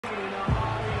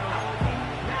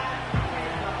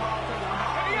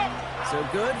So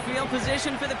good field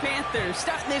position for the Panthers.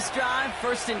 Starting this drive,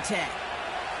 1st and 10.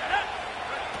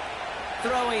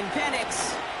 Throwing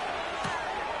Penix.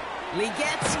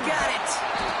 Legette's got it.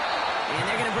 And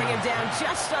they're going to bring him down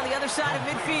just on the other side of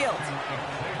midfield.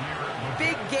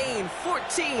 Big gain,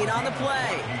 14 on the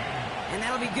play. And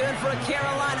that'll be good for a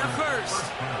Carolina first.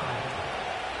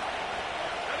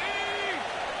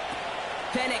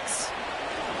 Penix.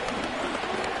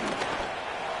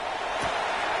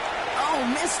 Oh,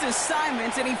 missed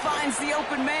assignment, and he finds the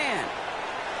open man.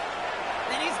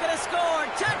 And he's going to score.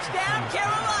 Touchdown,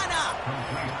 Carolina!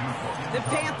 The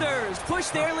Panthers push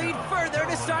their lead further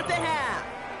to start the half.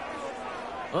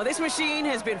 Well, this machine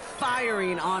has been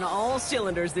firing on all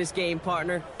cylinders this game,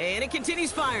 partner. And it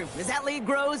continues firing as that lead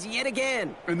grows yet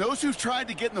again. And those who've tried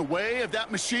to get in the way of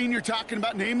that machine you're talking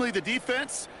about, namely the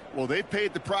defense, well, they've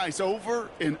paid the price over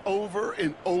and over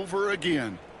and over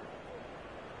again.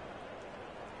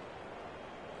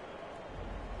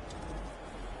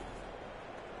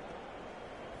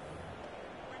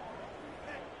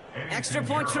 Extra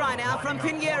point try now from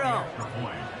Pinheiro.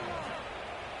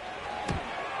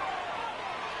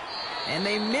 And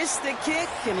they miss the kick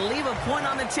and leave a point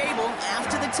on the table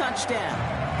after the touchdown.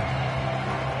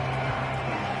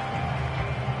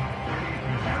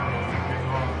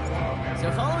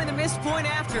 So following the missed point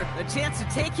after, a chance to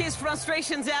take his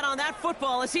frustrations out on that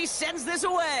football as he sends this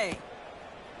away.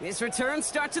 This return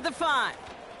starts at the 5.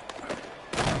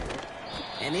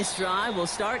 And this drive will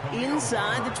start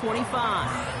inside the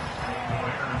 25.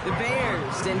 The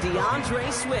Bears and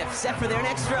DeAndre Swift set for their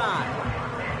next drive.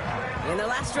 And their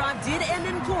last drive did end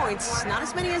in points. Not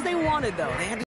as many as they wanted, though. They had to